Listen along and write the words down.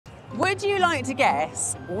Would you like to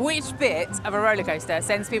guess which bit of a roller coaster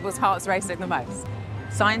sends people's hearts racing the most?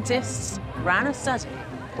 Scientists ran a study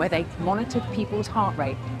where they monitored people's heart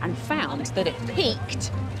rate and found that it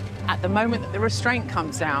peaked at the moment that the restraint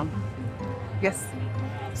comes down. Yes,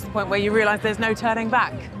 it's the point where you realise there's no turning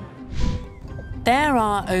back. There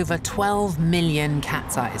are over 12 million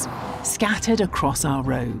cat's eyes scattered across our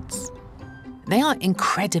roads. They are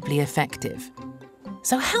incredibly effective.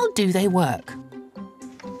 So how do they work?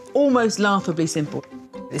 Almost laughably simple.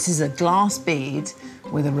 This is a glass bead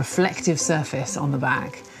with a reflective surface on the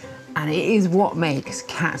back, and it is what makes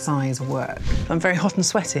cat's eyes work. I'm very hot and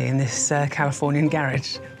sweaty in this Californian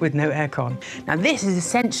garage with no aircon. Now, this is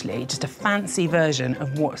essentially just a fancy version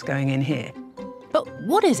of what's going in here. But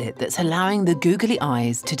what is it that's allowing the googly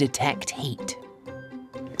eyes to detect heat?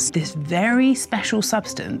 It's this very special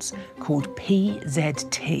substance called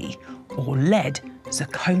PZT, or lead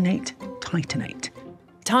zirconate titanate.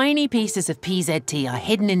 Tiny pieces of PZT are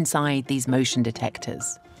hidden inside these motion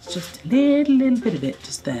detectors. Just a little bit of it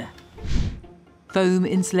just there. Foam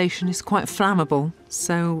insulation is quite flammable,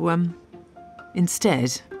 so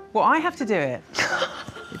instead... Well, I have to do it.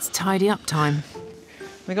 It's tidy up time.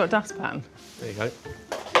 We got a dustpan. There you go.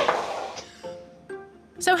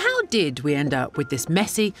 So how did we end up with this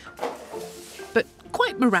messy, but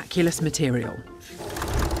quite miraculous material?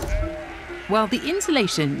 Well, the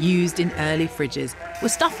insulation used in early fridges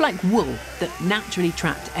was stuff like wool that naturally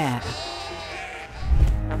trapped air.